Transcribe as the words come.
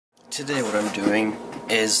Today what I'm doing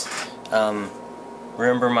is,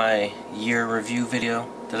 remember my year review video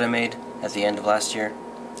that I made at the end of last year?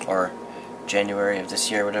 Or January of this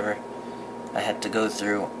year, whatever? I had to go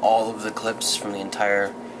through all of the clips from the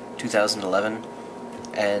entire 2011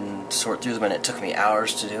 and sort through them, and it took me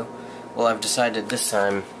hours to do. Well, I've decided this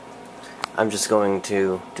time I'm just going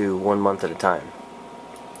to do 1 month at a time.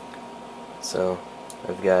 So,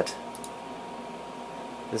 I've got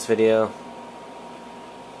this video,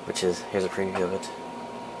 which is, here's a preview of it.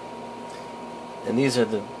 And these are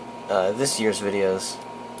the this year's videos,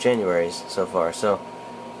 January's so far. So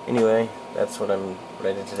anyway, that's what I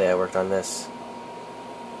did today. I worked on this.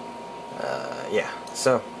 Yeah,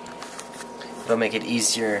 so it'll make it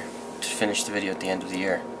easier to finish the video at the end of the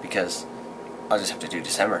year because I'll just have to do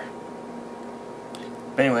December.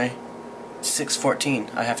 But anyway,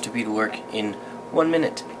 6:14. I have to be to work in 1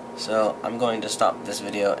 minute. So I'm going to stop this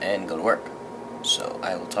video and go to work. So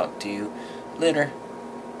I will talk to you later.